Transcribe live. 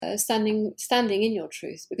standing in your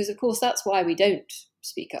truth, because of course that's why we don't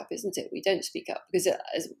speak up, isn't it? We don't speak up because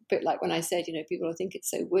it's a bit like when I said, people think it's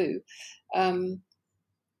so woo.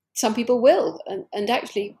 Some people will, and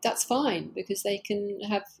actually that's fine, because they can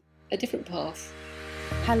have a different path.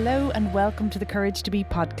 Hello and welcome to the Courage to Be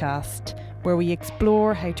podcast, where we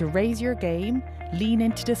explore how to raise your game, lean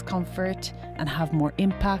into discomfort and have more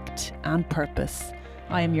impact and purpose.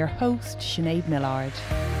 I am your host, Sinead Millard.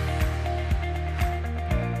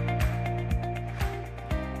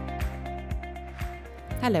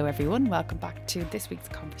 Hello everyone, welcome back to this week's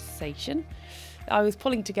conversation. I was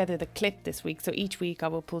pulling together the clip this week, so each week I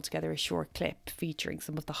will pull together a short clip featuring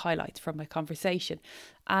some of the highlights from my conversation.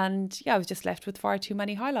 And I was just left with far too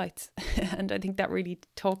many highlights. And I think that really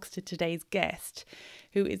talks to today's guest,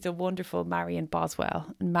 who is the wonderful Marian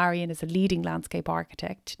Boswall. And Marian is a leading landscape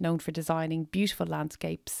architect known for designing beautiful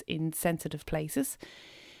landscapes in sensitive places.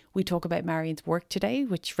 We talk about Marian's work today,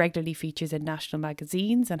 which regularly features in national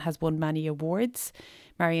magazines and has won many awards.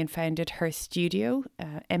 Marian founded her studio,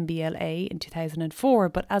 MBLA, in 2004.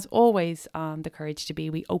 But as always on The Courage to Be,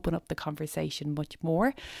 we open up the conversation much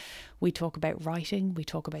more. We talk about writing. We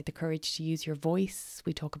talk about the courage to use your voice.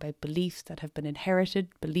 We talk about beliefs that have been inherited,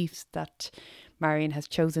 beliefs that Marian has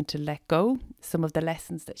chosen to let go, some of the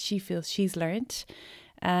lessons that she feels she's learned.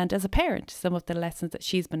 And as a parent, some of the lessons that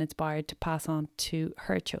she's been inspired to pass on to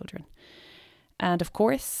her children. And of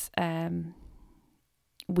course,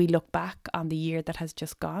 we look back on the year that has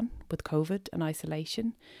just gone with COVID and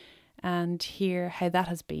isolation and hear how that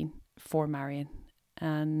has been for Marian.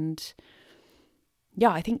 And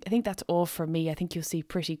I think that's all for me. I think you'll see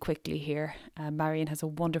pretty quickly here. Marian has a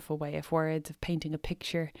wonderful way of words, of painting a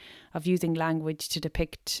picture, of using language to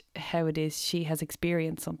depict how it is she has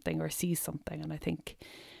experienced something or sees something. And I think,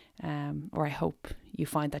 or I hope you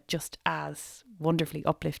find that just as wonderfully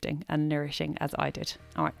uplifting and nourishing as I did.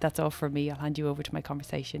 All right, that's all from me. I'll hand you over to my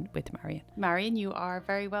conversation with Marian. Marian, you are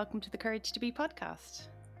very welcome to the Courage to Be podcast.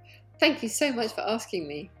 Thank you so much for asking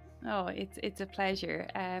me. Oh, it's a pleasure.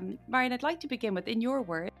 Marian, I'd like to begin with, in your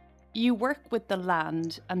words, you work with the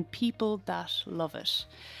land and people that love it.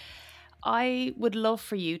 I would love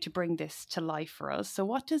for you to bring this to life for us. So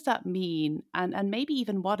what does that mean? And maybe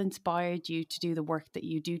even what inspired you to do the work that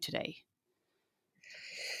you do today?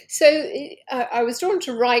 So I was drawn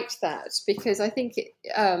to write that because I think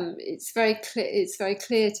it's very clear. It's very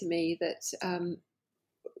clear to me that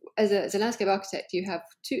as a landscape architect, you have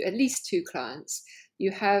at least two clients.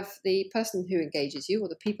 You have the person who engages you, or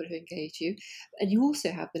the people who engage you, and you also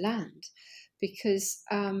have the land, because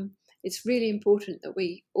it's really important that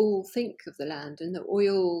we all think of the land and that we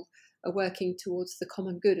all are working towards the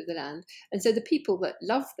common good of the land. And so the people that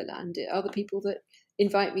love the land are the people that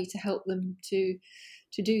invite me to help them to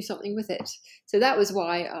do something with it. So that's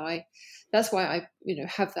why I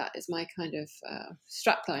have that as my kind of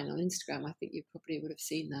strapline on Instagram. I think you probably would have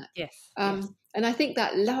seen that. Yes. And I think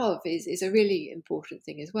that love is a really important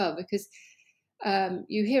thing as well, because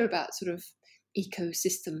you hear about sort of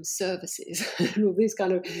ecosystem services and all these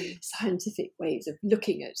kind of scientific ways of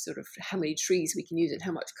looking at sort of how many trees we can use and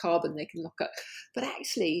how much carbon they can lock up. But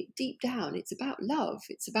actually, deep down, it's about love.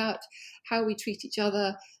 It's about how we treat each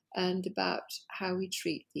other and about how we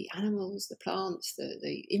treat the animals, the plants,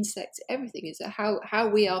 the insects. Everything is how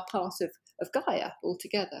we are part of Gaia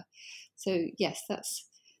altogether. So yes, that's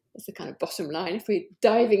the kind of bottom line, if we're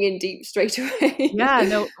diving in deep straight away. Yeah,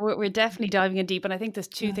 no, we're definitely diving in deep. And I think there's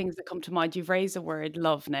two things that come to mind. You've raised the word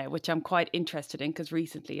love now, which I'm quite interested in, because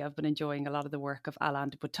recently I've been enjoying a lot of the work of Alain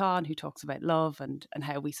de Botton, who talks about love and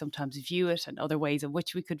how we sometimes view it and other ways in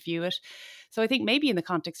which we could view it. So I think maybe in the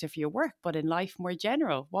context of your work, but in life more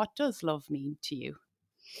general, what does love mean to you?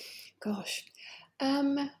 Gosh.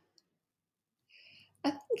 I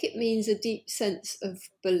think it means a deep sense of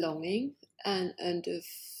belonging and of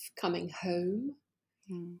coming home,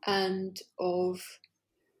 and of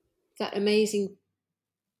that amazing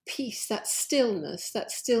peace, that stillness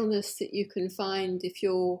that you can find if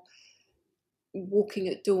you're walking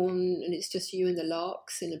at dawn and it's just you and the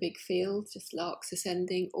larks in a big field, just larks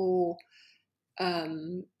ascending, or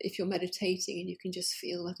if you're meditating and you can just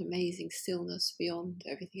feel that amazing stillness beyond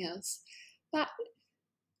everything else. That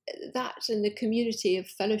and the community of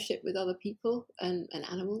fellowship with other people and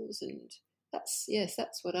animals, and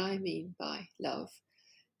that's what I mean by love.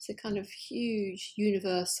 It's a kind of huge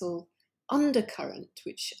universal undercurrent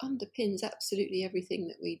which underpins absolutely everything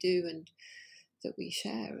that we do and that we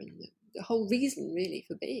share, and the whole reason really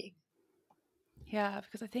for being. Yeah,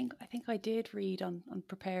 because I think I did read on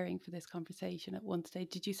preparing for this conversation at one stage.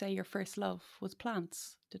 Did you say your first love was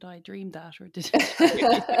plants? Did I dream that, or did I really say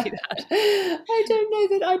that? I don't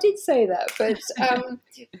know that I did say that, but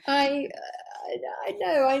I, I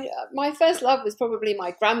know. My first love was probably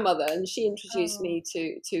my grandmother, and she introduced Oh, me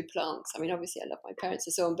to plants. I mean, obviously, I love my parents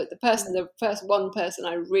and so on, but yeah. the first one person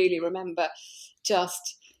I really remember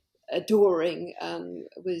just adoring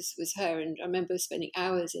was her, and I remember spending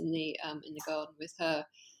hours in the garden with her,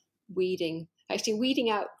 weeding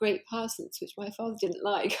out great parsnips, which my father didn't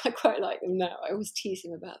like. I quite like them now. I always tease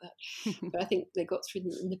him about that, but I think they got through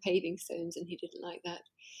them in the paving stones, and he didn't like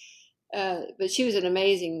that. But she was an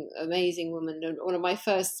amazing, amazing woman. And one of my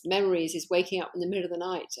first memories is waking up in the middle of the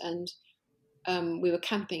night, and we were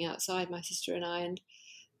camping outside, my sister and I, and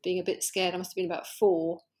being a bit scared. I must have been about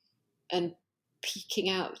 4, and peeking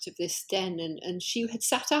out of this den, and she had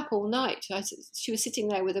sat up all night. She was sitting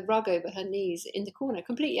there with a rug over her knees in the corner,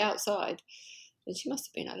 completely outside. And she must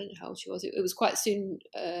have been, I don't know how old she was. It was quite soon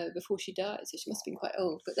before she died, so she must have been quite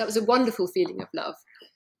old. But that was a wonderful feeling of love.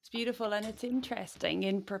 It's beautiful, and it's interesting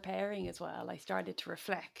in preparing as well. I started to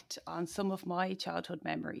reflect on some of my childhood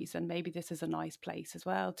memories, and maybe this is a nice place as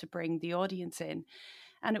well to bring the audience in.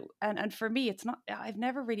 And for me, it's not. I've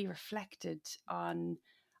never really reflected on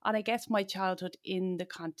I guess my childhood in the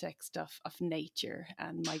context of nature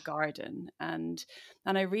and my garden, and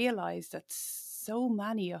I realized that so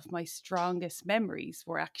many of my strongest memories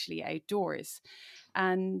were actually outdoors,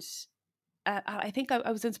 and I think I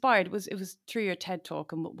was inspired. It was through your TED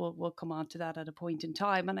talk, and we'll come on to that at a point in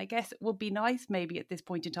time. And I guess it would be nice, maybe at this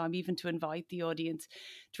point in time, even to invite the audience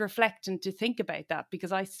to reflect and to think about that,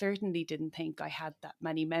 because I certainly didn't think I had that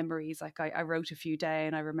many memories. Like I wrote a few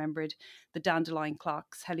down. I remembered the dandelion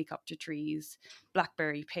clocks, helicopter trees,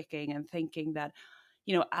 blackberry picking, and thinking that,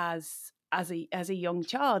 as a young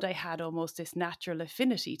child, I had almost this natural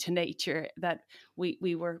affinity to nature, that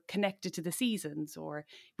we were connected to the seasons, or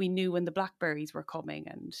we knew when the blackberries were coming,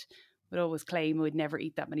 and would always claim we'd never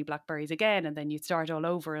eat that many blackberries again, and then you'd start all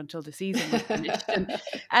over until the season was finished.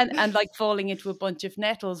 And like falling into a bunch of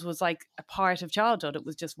nettles was like a part of childhood. It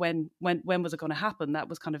was just when was it going to happen? That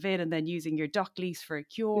was kind of it. And then using your dock leaves for a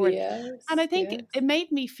cure. And Yes, I think yes. it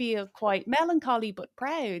made me feel quite melancholy but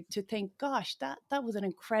proud to think, gosh, that was an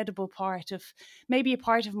incredible part of, maybe a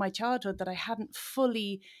part of my childhood that I hadn't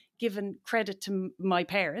fully given credit to my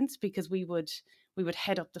parents, because we would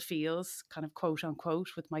head up the fields, kind of quote unquote,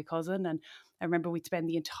 with my cousin. And I remember we'd spend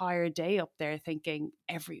the entire day up there thinking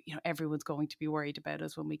everyone's going to be worried about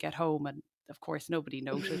us when we get home. And of course, nobody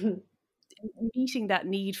noticed. Meeting that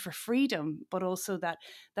need for freedom, but also that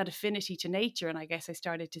affinity to nature. And I guess I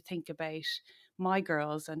started to think about my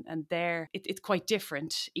girls, and it's quite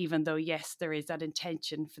different, even though, yes, there is that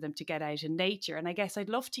intention for them to get out in nature. And I guess I'd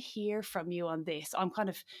love to hear from you on this. I'm kind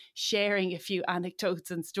of sharing a few anecdotes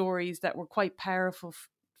and stories that were quite powerful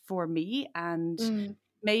for me, and Mm.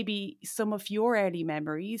 maybe some of your early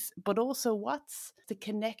memories, but also what's the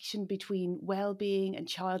connection between well-being and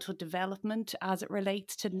childhood development as it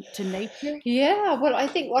relates to nature. Yeah, well, I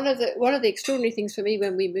think one of the extraordinary things for me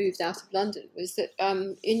when we moved out of London was that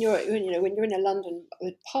when you're in a London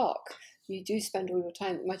park, you do spend all your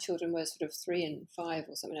time. My children were sort of 3 and 5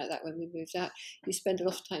 or something like that when we moved out. You spend a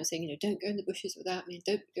lot of time saying, don't go in the bushes without me,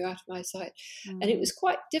 don't go out of my sight. And it Mm. was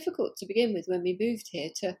quite difficult to begin with when we moved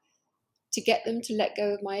here to get them to let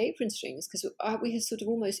go of my apron strings, because we had sort of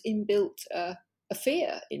almost inbuilt a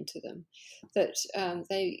fear into them that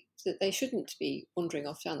they shouldn't be wandering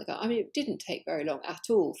off down the garden. I mean, it didn't take very long at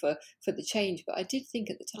all for the change, but I did think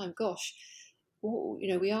at the time, gosh,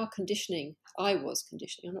 we are conditioning. I was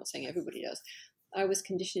conditioning. I'm not saying everybody does. I was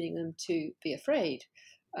conditioning them to be afraid,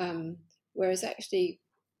 um, whereas actually,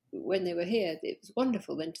 when they were here, it was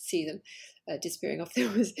wonderful then to see them disappearing off.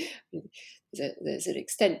 There's an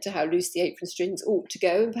extent to how loose the apron strings ought to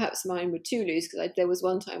go, and perhaps mine were too loose, because there was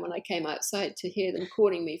one time when I came outside to hear them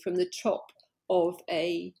calling me from the top of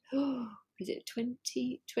a is it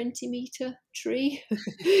 20 meter tree?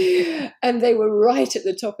 And they were right at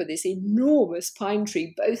the top of this enormous pine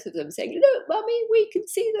tree, both of them saying, "Look, Mummy, we can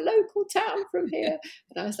see the local town from here."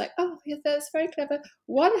 And I was like, "Oh, yeah, that's very clever.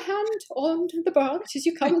 One hand on the branch as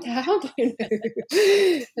you come down."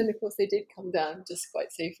 And of course they did come down just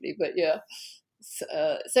quite safely, but yeah.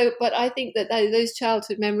 But I think that those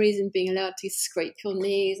childhood memories and being allowed to scrape your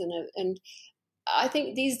knees, and I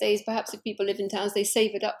think these days, perhaps if people live in towns, they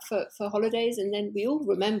save it up for holidays, and then we all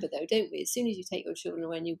remember, though, don't we? As soon as you take your children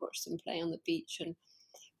away and you watch them play on the beach, and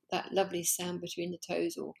that lovely sand between the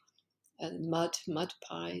toes, or mud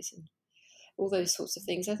pies, and all those sorts of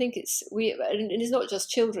things. I think and it's not just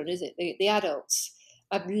children, is it? The adults.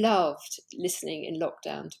 I've loved listening in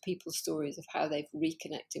lockdown to people's stories of how they've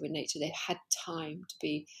reconnected with nature. They've had time to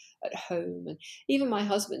be at home. And even my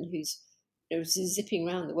husband, who's zipping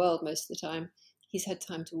around the world most of the time, he's had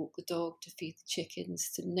time to walk the dog, to feed the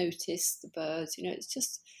chickens, to notice the birds. It's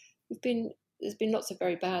just, there's been lots of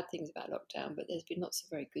very bad things about lockdown, but there's been lots of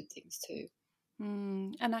very good things too.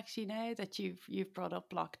 And actually, now that you've brought up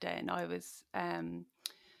lockdown, I was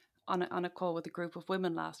on a call with a group of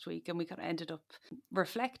women last week, and we kind of ended up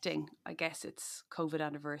reflecting, I guess it's COVID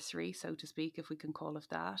anniversary, so to speak, if we can call it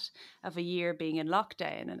that, of a year being in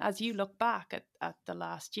lockdown. And as you look back at the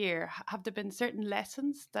last year, have there been certain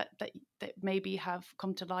lessons that maybe have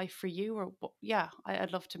come to life for you? Or yeah,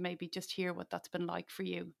 I'd love to maybe just hear what that's been like for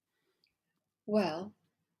you. Well,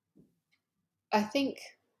 I think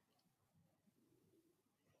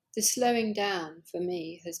the slowing down for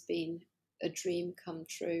me has been a dream come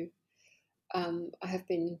true. I have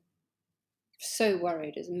been so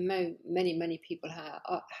worried, as many people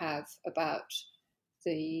have about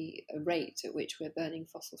the rate at which we're burning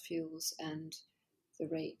fossil fuels and the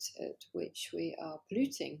rate at which we are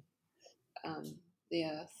polluting the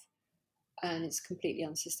earth, and it's completely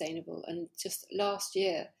unsustainable. And just last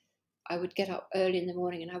year, I would get up early in the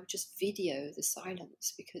morning and I would just video the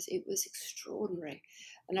silence because it was extraordinary.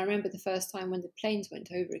 And I remember the first time when the planes went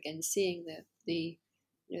over again, seeing the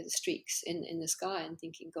streaks in the sky and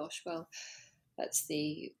thinking, gosh, well, that's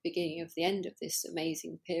the beginning of the end of this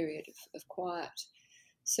amazing period of quiet.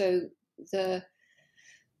 So the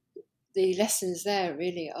lessons there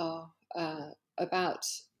really are about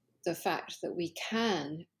the fact that we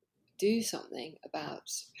can do something about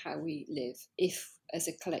how we live if, as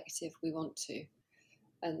a collective, we want to.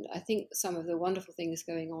 And I think some of the wonderful things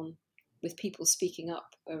going on with people speaking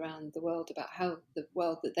up around the world about how the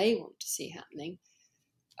world that they want to see happening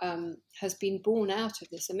has been born out of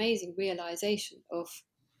this amazing realization of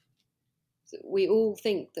we all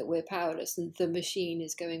think that we're powerless and the machine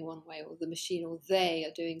is going one way, or the machine or they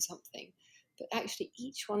are doing something. But actually,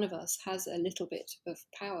 each one of us has a little bit of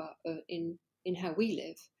power in how we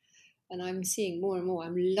live. And I'm seeing more and more,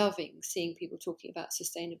 I'm loving seeing people talking about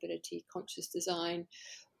sustainability, conscious design,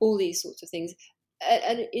 all these sorts of things.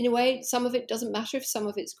 And in a way, some of it doesn't matter if some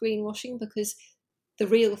of it's greenwashing, because the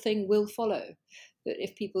real thing will follow. But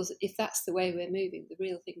if that's the way we're moving, the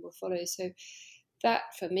real thing will follow. So that,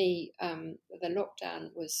 for me, the lockdown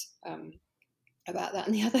was about that.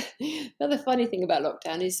 And the other funny thing about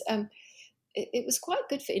lockdown is it was quite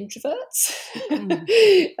good for introverts.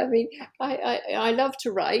 I mean, I love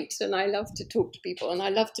to write and I love to talk to people and I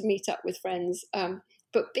love to meet up with friends.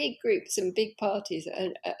 But big groups and big parties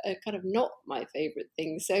are kind of not my favourite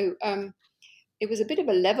thing. So it was a bit of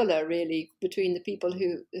a leveler, really, between the people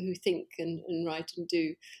who think and write and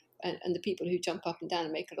do and the people who jump up and down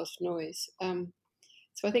and make a lot of noise.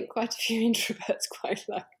 So I think quite a few introverts quite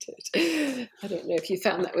liked it. I don't know if you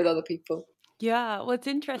found that with other people. Yeah, well, it's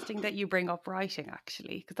interesting that you bring up writing,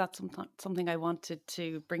 actually, because that's something I wanted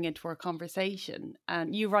to bring into our conversation.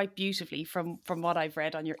 And you write beautifully from what I've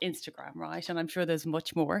read on your Instagram, right? And I'm sure there's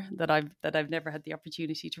much more that I've never had the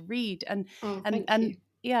opportunity to read. And Thank you.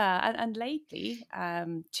 yeah, and lately,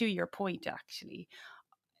 to your point, actually,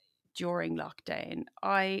 during lockdown,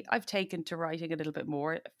 I've taken to writing a little bit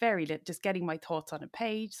more, very little, just getting my thoughts on a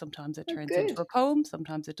page. Sometimes it turns into Good. a poem,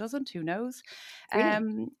 sometimes it doesn't, who knows.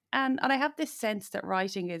 Brilliant. And I have this sense that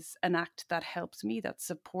writing is an act that helps me, that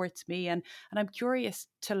supports me, and I'm curious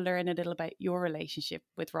to learn a little about your relationship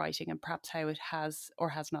with writing and perhaps how it has or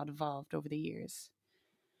has not evolved over the years.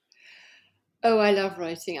 Oh, I love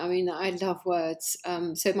writing. I mean, I love words.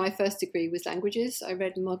 So my first degree was languages. I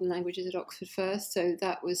read modern languages at Oxford first. So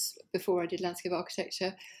that was before I did landscape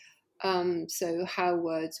architecture. So how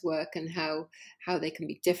words work and how they can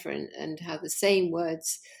be different, and how the same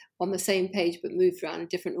words on the same page but moved around in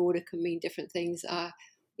different order can mean different things. I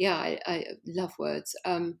love words.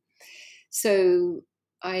 So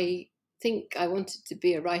I think I wanted to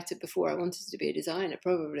be a writer before I wanted to be a designer,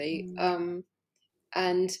 probably.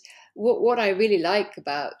 And what I really like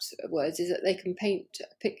about words is that they can paint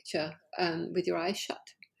a picture with your eyes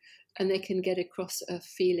shut, and they can get across a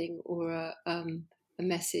feeling or a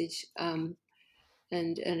message, and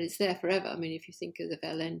it's there forever. I mean, if you think of the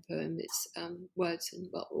Verlaine poem, it's words and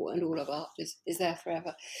all of art is there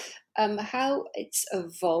forever. How it's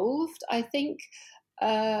evolved, I think,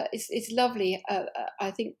 it's lovely.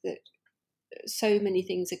 I think that so many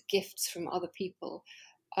things are gifts from other people.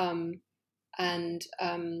 And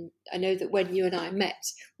I know that when you and I met,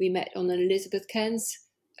 we met on an Elizabeth Cairns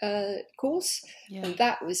course, and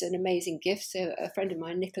that was an amazing gift. So a friend of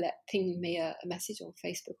mine, Nicolette, pinged me a message on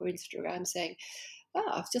Facebook or Instagram saying,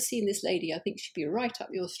 I've just seen this lady, I think she'd be right up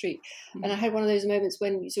your street. Mm. And I had one of those moments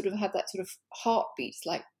when you sort of have that sort of heartbeat,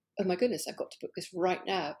 like, oh my goodness, I've got to book this right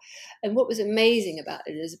now. And what was amazing about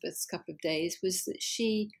Elizabeth's couple of days was that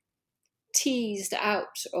she teased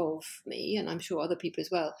out of me, and I'm sure other people as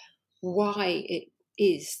well, why it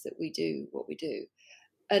is that we do what we do.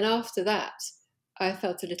 And after that, I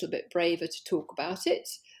felt a little bit braver to talk about it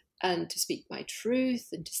and to speak my truth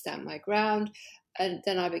and to stand my ground. And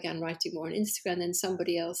then I began writing more on Instagram. Then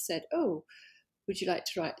somebody else said, oh, would you like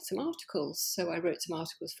to write some articles? So I wrote some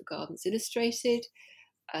articles for Gardens Illustrated.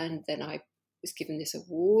 And then I was given this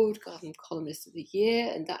award, Garden Columnist of the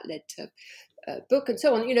Year, and that led to a book and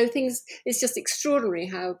so on. You know, things, it's just extraordinary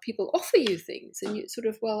how people offer you things. And you sort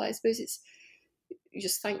of, well, I suppose it's, you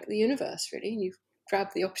just thank the universe, really, and you grab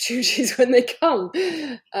the opportunities when they come.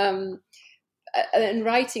 And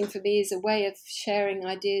writing for me is a way of sharing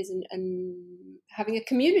ideas and having a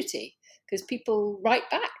community, because people write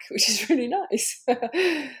back, which is really nice.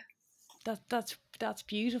 That's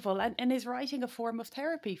beautiful. And is writing a form of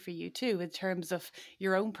therapy for you too, in terms of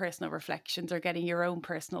your own personal reflections or getting your own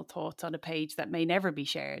personal thoughts on a page that may never be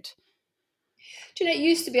shared? Do you know, it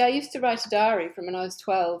used to be, I used to write a diary from when I was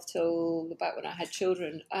 12 till about when I had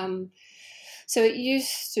children. So it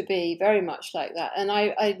used to be very much like that. And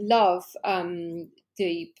I love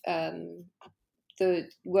the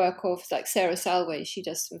work of like Sarah Salway. She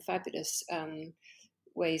does some fabulous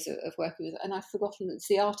ways of working with, and I've forgotten, it's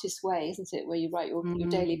the artist way, isn't it, where you write your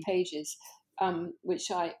daily pages,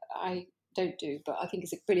 which I don't do, but I think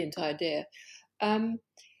it's a brilliant idea.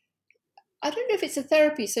 I don't know if it's a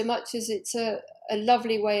therapy so much as it's a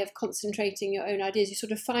lovely way of concentrating your own ideas. You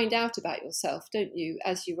sort of find out about yourself, don't you,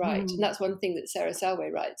 as you write? And that's one thing that Sarah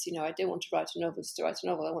Salway writes. You know, I don't want to write a novel just to write a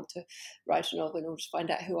novel. I want to write a novel in order to find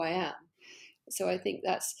out who I am. So I think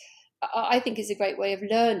it's a great way of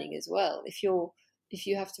learning as well. If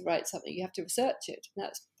you have to write something, you have to research it. And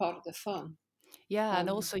that's part of the fun. Yeah, and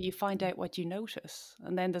also you find out what you notice.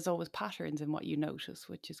 And then there's always patterns in what you notice,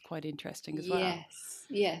 which is quite interesting as well.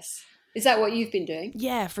 Yes. Is that what you've been doing?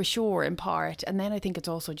 Yeah, for sure, in part. And then I think it's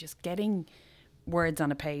also just getting words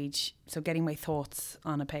on a page. So getting my thoughts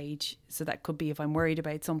on a page. So that could be if I'm worried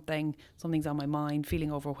about something, something's on my mind,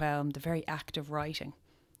 feeling overwhelmed, the very act of writing.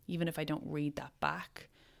 Even if I don't read that back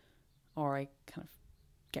or I kind of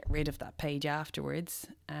get rid of that page afterwards,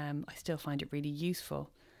 I still find it really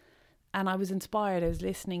useful. And I was inspired. I was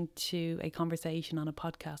listening to a conversation on a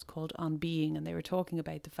podcast called On Being, and they were talking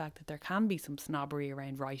about the fact that there can be some snobbery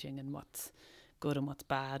around writing and what's good and what's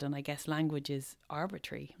bad. And I guess language is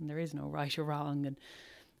arbitrary and there is no right or wrong. And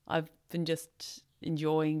I've been just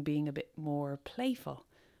enjoying being a bit more playful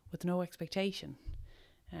with no expectation,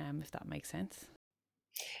 if that makes sense.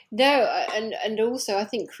 No, and also I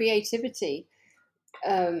think creativity,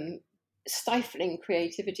 stifling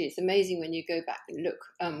creativity, it's amazing when you go back and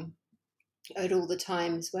look at all the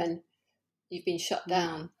times when you've been shut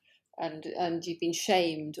down and you've been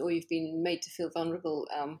shamed or you've been made to feel vulnerable.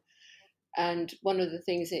 And one of the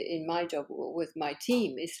things in my job with my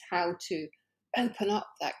team is how to open up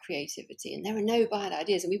that creativity. And there are no bad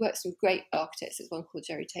ideas. And we work with some great architects. There's one called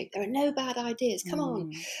Jerry Tate. There are no bad ideas. Come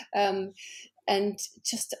on. And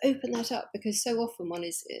just to open that up, because so often one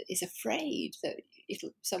is afraid that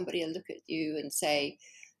somebody will look at you and say,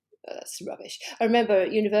 oh, that's rubbish. I remember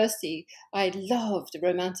at university, I loved a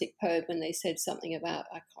romantic poem when they said something about,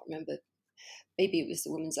 I can't remember, maybe it was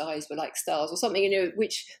the woman's eyes were like stars or something, you know,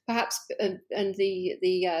 which perhaps, and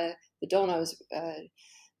the Don I was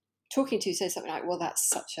talking to said something like, well, that's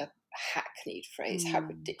such a hackneyed phrase, how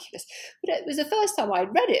ridiculous. But it was the first time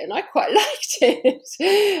I'd read it and I quite liked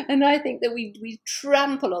it. And I think that we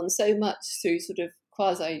trample on so much through sort of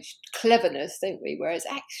quasi cleverness, don't we? Whereas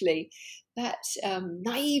actually that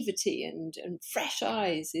naivety and fresh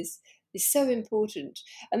eyes is so important.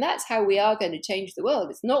 And that's how we are going to change the world.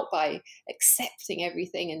 It's not by accepting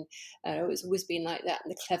everything and it's always been like that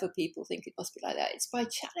and the clever people think it must be like that. It's by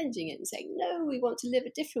challenging it and saying, no, we want to live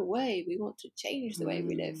a different way. We want to change the way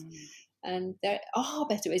we live. And there are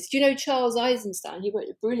better ways. Do you know Charles Eisenstein? He wrote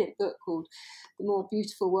a brilliant book called The More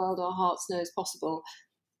Beautiful World Our Hearts Know Is Possible.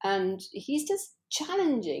 And he's just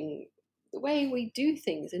challenging the way we do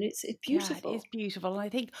things, and it's beautiful. Yeah, it is beautiful. And I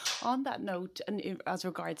think on that note, and as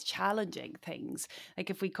regards challenging things, like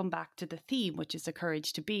if we come back to the theme, which is the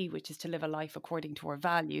courage to be, which is to live a life according to our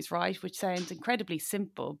values, right? Which sounds incredibly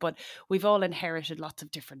simple, but we've all inherited lots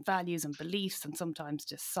of different values and beliefs, and sometimes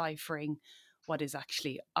deciphering what is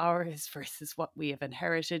actually ours versus what we have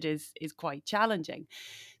inherited is quite challenging.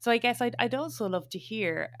 So I guess I'd also love to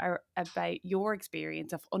hear about your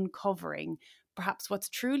experience of uncovering perhaps what's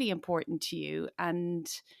truly important to you and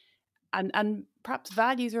and perhaps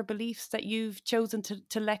values or beliefs that you've chosen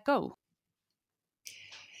to let go?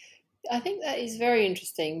 I think that is very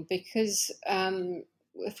interesting because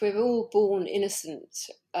if we're all born innocent,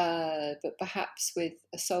 but perhaps with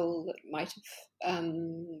a soul that might have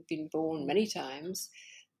been born many times,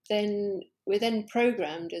 then we're then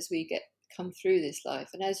programmed as we come through this life.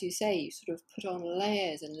 And as you say, you sort of put on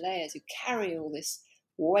layers and layers. You carry all this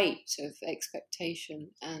weight of expectation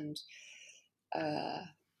and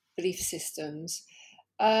belief systems.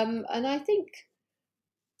 And I think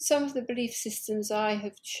some of the belief systems I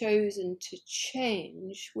have chosen to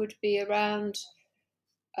change would be around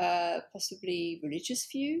possibly religious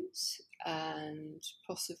views and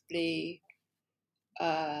possibly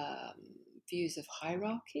views of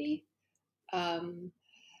hierarchy.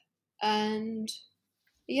 And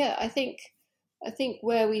yeah, I think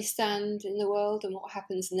where we stand in the world and what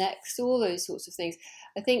happens next, all those sorts of things.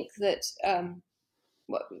 I think that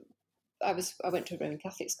what I went to a Roman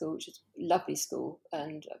Catholic school, which is a lovely school,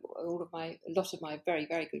 and a lot of my very,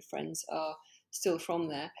 very good friends are still from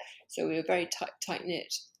there. So we were a very tight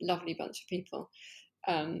knit, lovely bunch of people.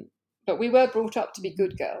 But we were brought up to be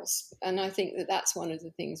good girls, and I think that that's one of the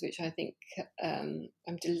things which I think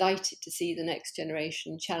I'm delighted to see the next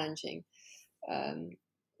generation challenging,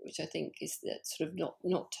 which I think is that sort of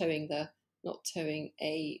not towing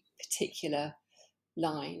a particular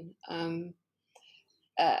line.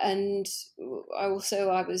 And I was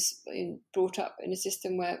brought up in a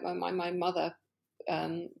system where my mother,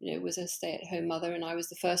 was a stay-at-home mother, and I was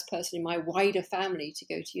the first person in my wider family to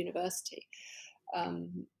go to university.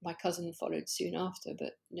 My cousin followed soon after,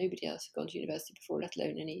 but nobody else had gone to university before, let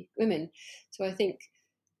alone any women. So I think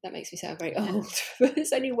that makes me sound very old, but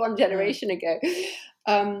it's only one generation ago.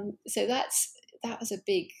 So that was a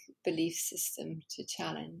big belief system to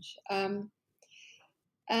challenge.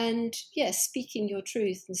 And yes, speaking your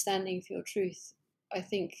truth and standing for your truth, I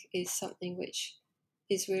think, is something which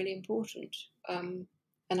is really important. And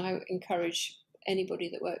I encourage anybody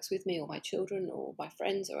that works with me, or my children, or my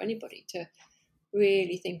friends, or anybody, to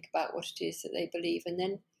really think about what it is that they believe and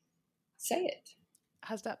then say it.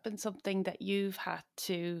 Has that been something that you've had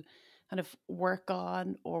to kind of work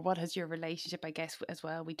on, or what has your relationship, I guess, as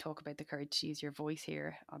well? We talk about the courage to use your voice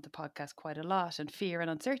here on the podcast quite a lot, and fear and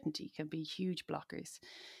uncertainty can be huge blockers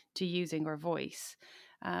to using our voice.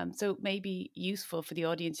 So it may be useful for the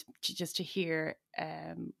audience just to hear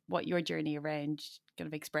what your journey around kind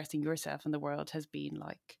of expressing yourself in the world has been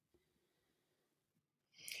like.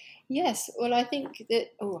 Yes, well, I think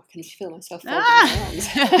that... Oh, I can feel myself folding my arms.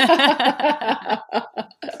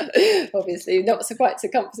 Obviously, not quite so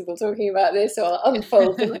comfortable talking about this, so I'll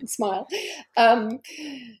unfold them and smile.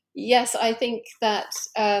 Yes, I think that...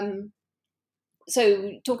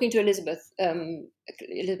 so talking to Elizabeth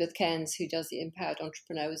Cairns, who does the Empowered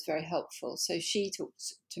Entrepreneur, was very helpful. So she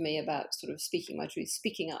talked to me about sort of speaking my truth,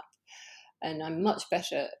 speaking up. And I'm much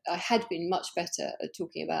better. I had been much better at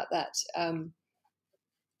talking about that,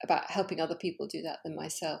 about helping other people do that than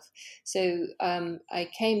myself. So I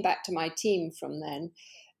came back to my team from then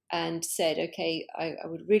and said, okay, I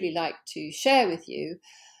would really like to share with you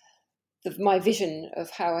my vision of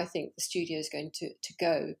how I think the studio is going to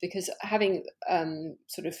go. Because having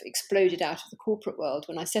sort of exploded out of the corporate world,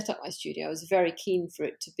 when I set up my studio, I was very keen for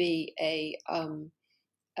it to be a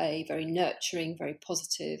very nurturing, very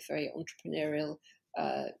positive, very entrepreneurial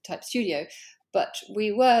type studio. But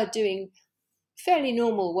we were doing fairly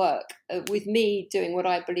normal work, with me doing what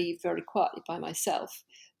I believe very quietly by myself.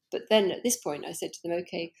 But then at this point I said to them,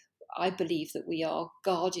 okay, I believe that we are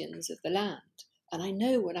guardians of the land. And I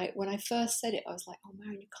know when I first said it, I was like, oh,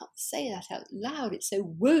 Marian, you can't say that out loud. It's so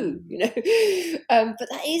woo, but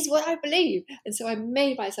that is what I believe. And so I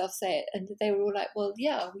made myself say it. And they were all like, well,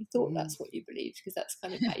 yeah, we thought that's what you believed, because that's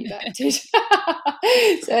kind of how you've acted.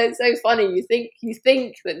 So it's so funny. You think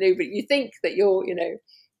that nobody, you think that you're,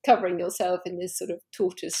 covering yourself in this sort of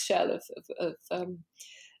tortoise shell of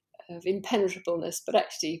impenetrableness, but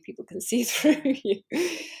actually people can see through you.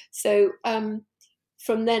 So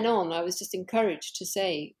from then on, I was just encouraged to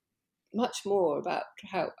say much more about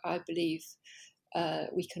how I believe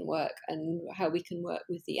we can work, and how we can work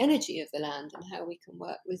with the energy of the land, and how we can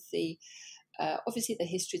work with the obviously the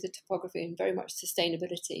history, the topography, and very much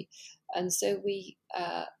sustainability. And so we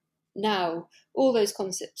now, all those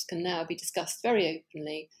concepts can now be discussed very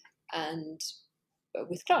openly and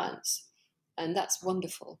with clients, and that's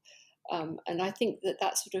wonderful. And I think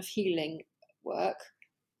that sort of healing work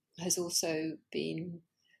has also been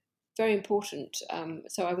very important.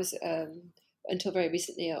 So I was until very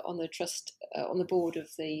recently on the board of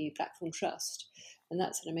the Blackthorn Trust, and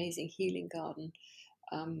that's an amazing healing garden.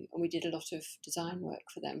 And we did a lot of design work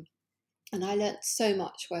for them. And I learnt so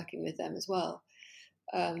much working with them as well,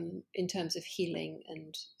 in terms of healing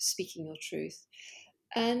and speaking your truth,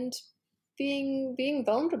 and being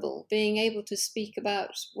vulnerable, being able to speak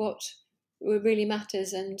about what really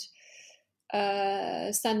matters, and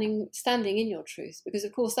standing in your truth. Because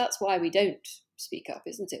of course that's why we don't speak up,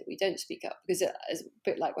 isn't it? We don't speak up because it's a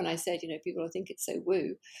bit like when I said, people will think it's so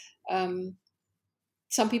woo.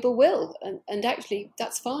 Some people will, and actually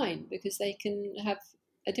that's fine, because they can have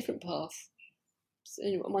a different path. So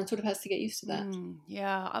one sort of has to get used to that.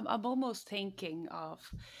 Yeah, I'm almost thinking of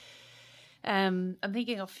I'm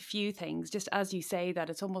thinking of a few things. Just as you say that,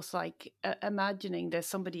 it's almost like imagining there's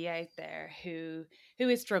somebody out there who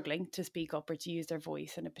is struggling to speak up or to use their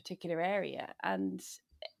voice in a particular area, and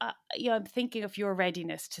I'm thinking of your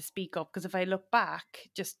readiness to speak up, because if I look back,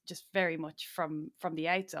 just very much from the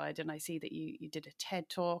outside, and I see that you did a TED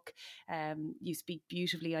talk, you speak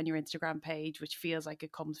beautifully on your Instagram page, which feels like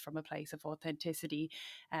it comes from a place of authenticity.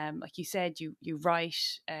 Like you said, you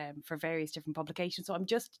write for various different publications. So I'm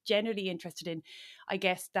just generally interested in, I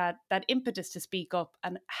guess, that impetus to speak up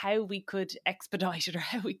and how we could expedite it, or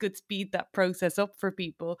how we could speed that process up for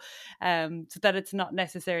people, so that it's not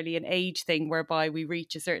necessarily an age thing whereby we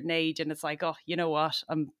reach a certain age and it's like, oh, you know what,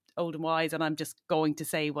 I'm old and wise and I'm just going to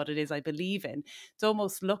say what it is I believe in. It's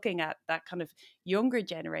almost looking at that kind of younger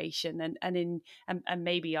generation, and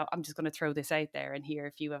maybe I'm just going to throw this out there and hear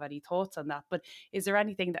if you have any thoughts on that. But is there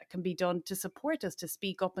anything that can be done to support us to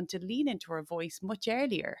speak up and to lean into our voice much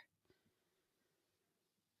earlier?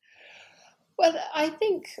 Well, I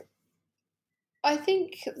think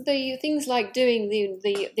the things like doing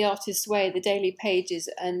the artist's way, the daily pages,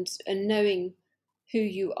 and knowing who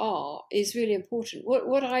you are is really important.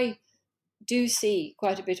 What I do see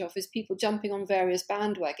quite a bit of is people jumping on various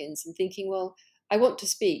bandwagons and thinking, well, I want to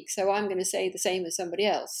speak, so I'm going to say the same as somebody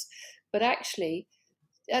else. But actually,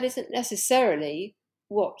 that isn't necessarily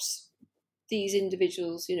what these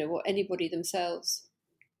individuals, what anybody themselves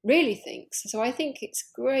really thinks. So I think it's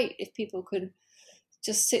great if people can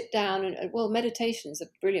just sit down and well, meditation is a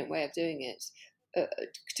brilliant way of doing it.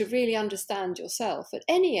 To really understand yourself at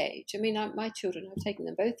any age. I mean, my children, I've taken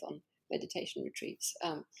them both on meditation retreats.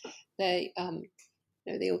 They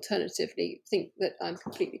alternatively think that I'm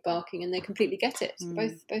completely barking, and they completely get it.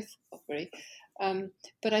 Both agree.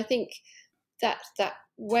 But I think that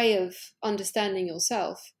way of understanding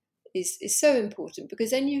yourself is so important,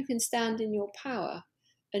 because then you can stand in your power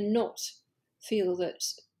and not feel that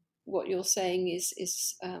what you're saying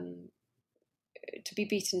is to be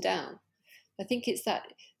beaten down. I think it's that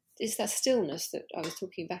stillness that I was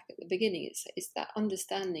talking back at the beginning. It's that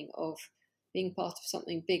understanding of being part of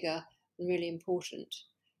something bigger and really important,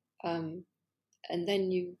 and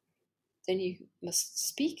then you must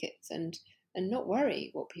speak it and not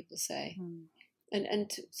worry what people say.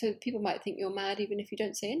 And so people might think you're mad even if you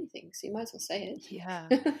don't say anything, so you might as well say it. Yeah.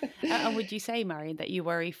 And would you say, Marian, that you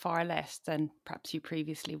worry far less than perhaps you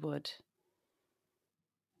previously would?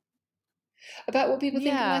 About what people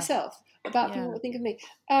think of Yeah. myself, about Yeah. people what think of me.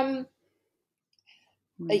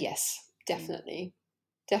 Yes, definitely.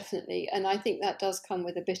 And I think that does come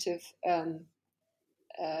with a bit of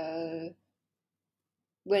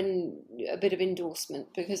when a bit of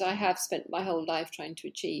endorsement, because I have spent my whole life trying to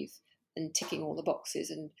achieve and ticking all the boxes,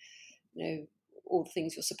 and all the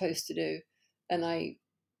things you're supposed to do. And I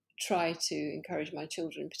try to encourage my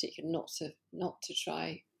children in particular not to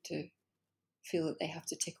try to feel that they have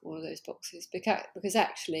to tick all of those boxes, because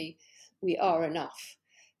actually we are enough.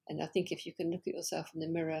 And I think if you can look at yourself in the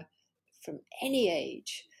mirror from any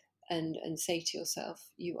age and say to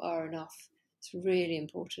yourself, you are enough, it's really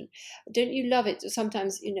important. Don't you love it?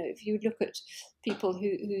 Sometimes, if you look at people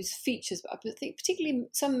whose features, I think particularly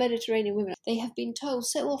some Mediterranean women, they have been told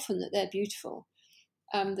so often that they're beautiful,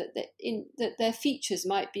 that their features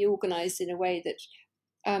might be organised in a way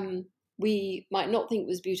that we might not think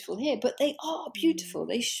was beautiful here, but they are beautiful.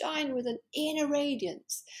 They shine with an inner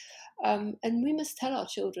radiance. And we must tell our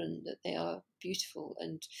children that they are beautiful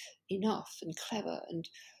and enough and clever and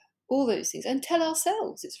all those things, and tell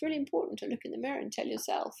ourselves. It's really important to look in the mirror and tell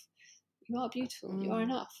yourself, you are beautiful, you are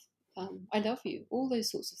enough, I love you, all those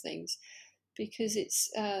sorts of things, because it's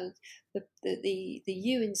the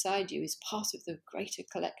you inside you is part of the greater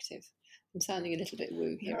collective. I'm sounding a little bit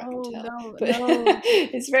woo here, I can tell, but No.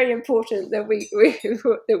 it's very important that we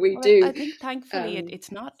that we Well, do. I think thankfully it's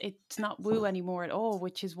not woo anymore at all,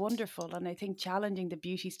 which is wonderful. And I think challenging the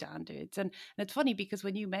beauty standards. And it's funny because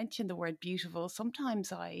when you mention the word beautiful,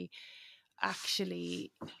 sometimes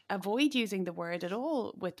actually avoid using the word at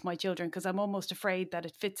all with my children, because I'm almost afraid that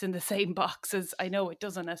it fits in the same box as I know it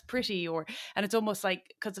doesn't, as pretty, and it's almost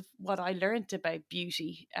like, because of what I learned about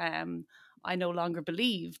beauty, I no longer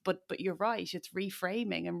believe, but you're right, it's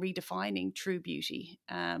reframing and redefining true beauty,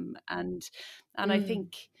 and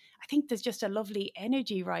I think there's just a lovely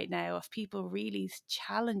energy right now of people really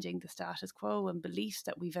challenging the status quo and beliefs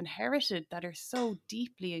that we've inherited that are so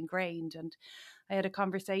deeply ingrained. And I had a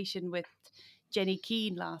conversation with Jenny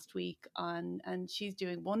Keane last week and she's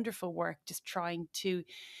doing wonderful work just trying to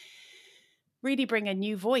really bring a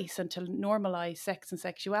new voice and to normalize sex and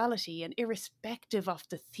sexuality, and irrespective of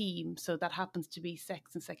the theme, so that happens to be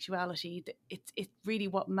sex and sexuality, it really,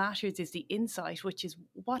 what matters is the insight, which is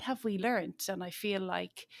what have we learned. And I feel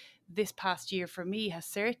like this past year for me has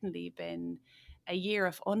certainly been a year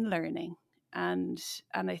of unlearning, and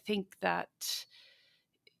I think that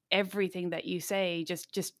everything that you say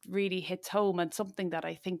just really hits home, and something that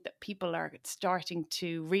I think that people are starting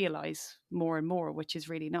to realize more and more, which is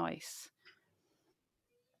really nice.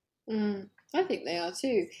 I think they are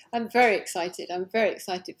too. I'm very excited. I'm very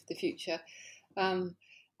excited for the future. Um,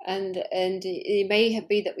 and it may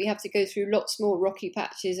be that we have to go through lots more rocky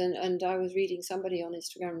patches. And I was reading somebody on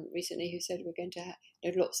Instagram recently who said we're going to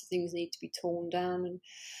have, lots of things need to be torn down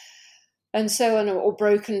and so on, or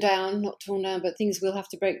broken down, not torn down, but things will have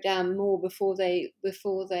to break down more before they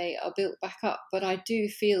are built back up. But I do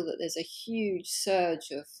feel that there's a huge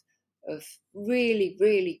surge of really,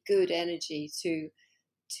 really good energy to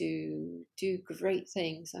do great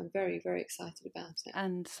things. I'm very, very excited about it.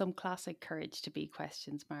 And some classic courage to be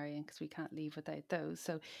questions, Marian, because we can't leave without those.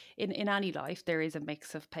 So in any life, there is a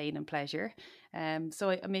mix of pain and pleasure.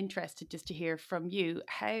 So I'm interested just to hear from you,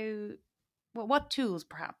 what tools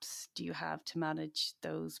perhaps do you have to manage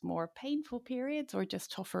those more painful periods or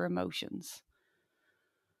just tougher emotions?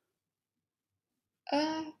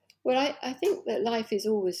 Uh, well, I think that life is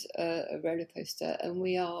always a roller coaster, and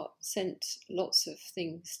we are sent lots of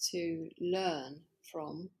things to learn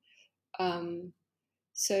from. Um,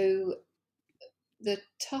 so the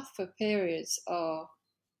tougher periods are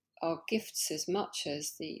gifts as much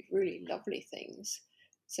as the really lovely things.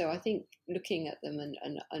 So I think looking at them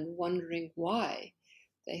and wondering why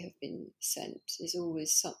they have been sent is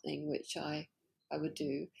always something which I would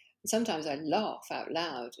do. And sometimes I laugh out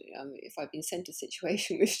loud. If I've been sent a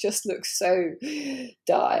situation which just looks so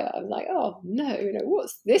dire, I'm like, oh no,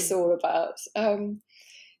 what's this all about?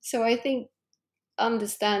 So I think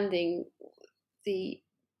understanding the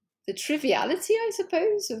triviality, I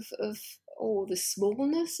suppose, of or the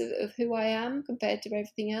smallness of who I am compared to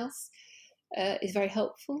everything else is very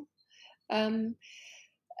helpful. Um,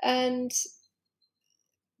 and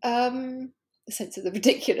a sense of the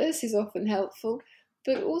ridiculous is often helpful.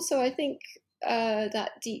 But also, I think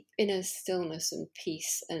that deep inner stillness and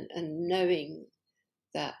peace and knowing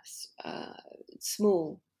that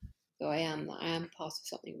small though I am, that I am part of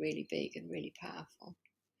something really big and really powerful.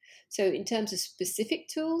 So, in terms of specific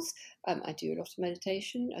tools, I do a lot of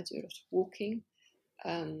meditation, I do a lot of walking,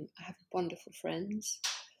 I have wonderful friends,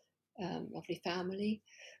 lovely family.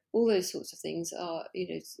 All those sorts of things are,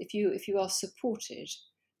 if you are supported,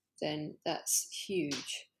 then that's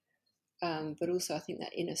huge. But also, I think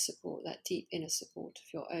that inner support, that deep inner support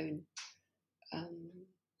of your own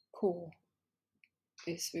core,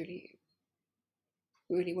 is really,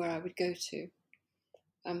 really where I would go to.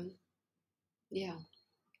 Yeah,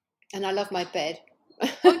 and I love my bed.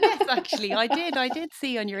 Oh yes, actually, I did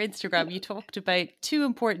see on your Instagram you talked about two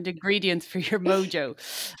important ingredients for your mojo,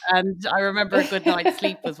 and I remember a good night's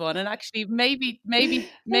sleep was one. And actually, A maybe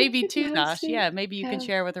good to night's that, yeah, sleep. maybe you can Yeah,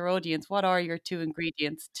 share with our audience what are your two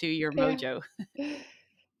ingredients to your yeah. mojo.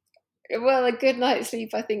 Well, a good night's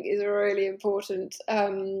sleep, I think, is really important.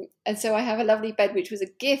 And so I have a lovely bed, which was a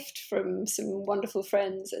gift from some wonderful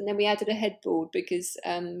friends. And then we added a headboard because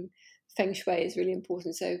feng shui is really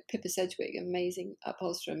important. So Pippa Sedgwick, amazing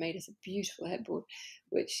upholsterer, made us a beautiful headboard,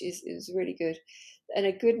 which is really good. And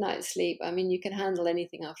a good night's sleep, I mean, you can handle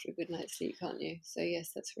anything after a good night's sleep, can't you? So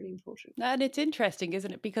yes, that's really important. And it's interesting,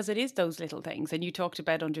 isn't it? Because it is those little things. And you talked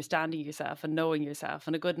about understanding yourself and knowing yourself.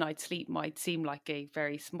 And a good night's sleep might seem like a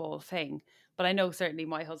very small thing. But I know certainly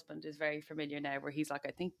my husband is very familiar now where he's like,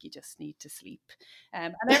 I think you just need to sleep.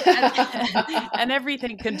 And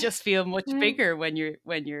everything can just feel much bigger when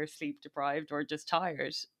you're sleep deprived or just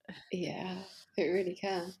tired. Yeah, it really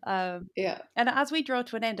can. Um, Yeah. and as we draw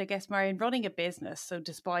to an end, I guess, Marian, running a business, so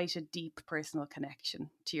despite a deep personal connection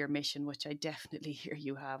to your mission, which I definitely hear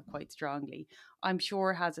you have quite strongly, I'm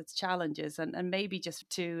sure has its challenges. And maybe just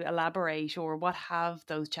to elaborate, or what have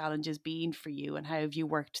those challenges been for you and how have you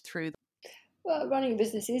worked through them? Well, running a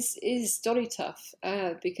business is jolly tough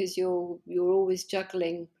because you're always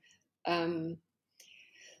juggling doing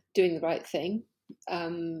the right thing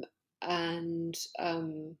and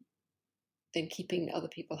then keeping other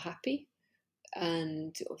people happy,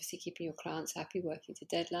 and obviously keeping your clients happy, working to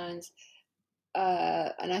deadlines.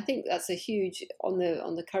 And I think that's a huge on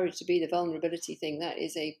the courage to be, the vulnerability thing. That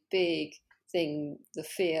is a big thing. The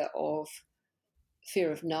fear of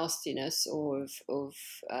nastiness or of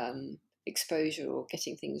exposure or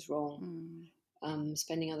getting things wrong,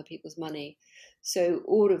 spending other people's money. So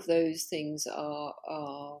all of those things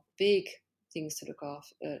are big things to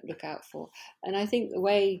look out for. And I think the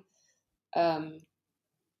way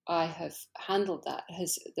I have handled that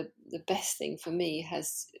has the best thing for me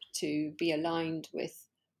has to be aligned with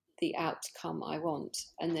the outcome I want,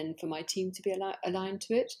 and then for my team to be aligned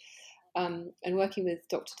to it. And working with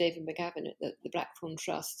Dr. David McGavin at the Blackthorn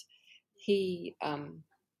Trust, he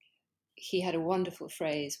had a wonderful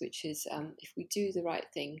phrase, which is, if we do the right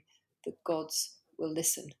thing, the gods will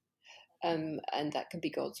listen. And that can be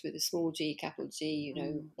gods with a small g, capital G,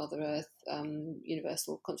 Mother Earth,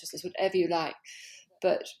 universal consciousness, whatever you like.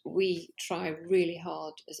 But we try really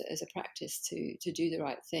hard as a practice to do the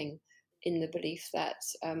right thing in the belief that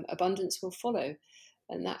abundance will follow.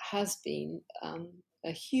 And that has been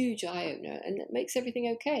a huge eye-opener, and it makes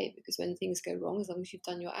everything okay, because when things go wrong, as long as you've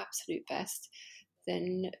done your absolute best,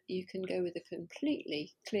 then you can go with a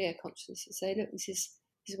completely clear conscience and say, look, this is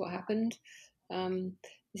what happened.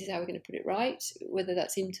 This is how we're going to put it right, whether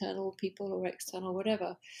that's internal people or external,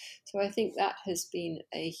 whatever. So I think that has been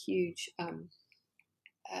a huge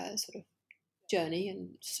sort of journey and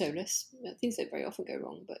solace. Things don't very often go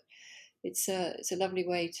wrong, but it's a lovely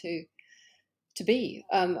way to be.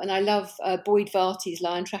 And I love Boyd Varty's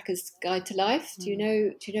Lion Tracker's Guide to Life. Do you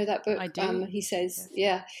know that book? I do. He says,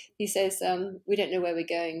 he says, we don't know where we're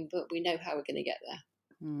going, but we know how we're going to get there.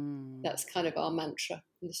 That's kind of our mantra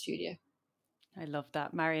in the studio. I love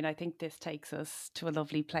that. Marian, I think this takes us to a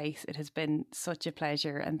lovely place. It has been such a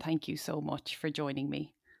pleasure, and thank you so much for joining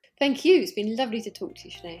me. Thank you. It's been lovely to talk to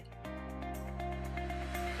you, Sinead.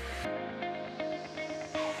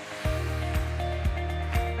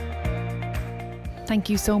 Thank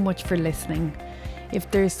you so much for listening. If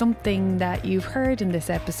there's something that you've heard in this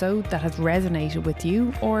episode that has resonated with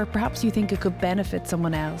you, or perhaps you think it could benefit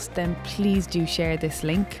someone else, then please do share this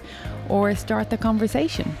link or start the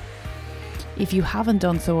conversation. If you haven't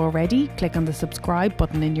done so already, click on the subscribe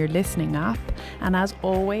button in your listening app. And as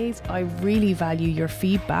always, I really value your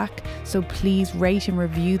feedback, so please rate and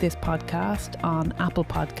review this podcast on Apple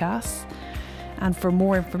Podcasts. And for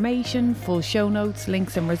more information, full show notes,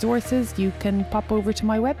 links and resources, you can pop over to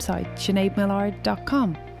my website,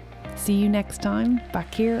 sineadmillard.com. See you next time,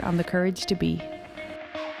 back here on The Courage to Be.